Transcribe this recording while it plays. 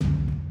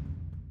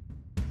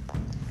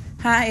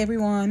Hi,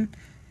 everyone.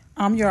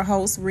 I'm your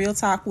host, Real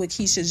Talk with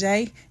Keisha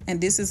J,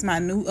 and this is my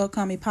new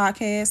upcoming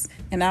podcast.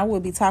 And I will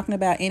be talking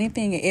about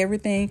anything and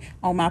everything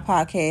on my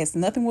podcast.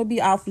 Nothing will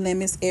be off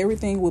limits.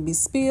 Everything will be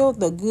spilled,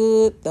 the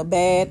good, the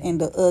bad,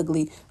 and the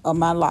ugly of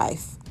my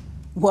life.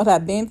 What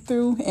I've been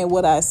through and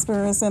what I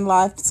experienced in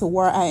life to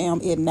where I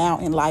am at now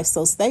in life.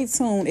 So stay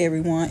tuned,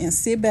 everyone, and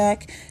sit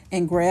back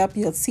and grab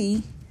your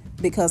tea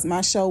because my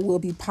show will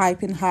be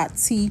piping hot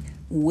tea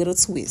with a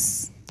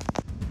twist.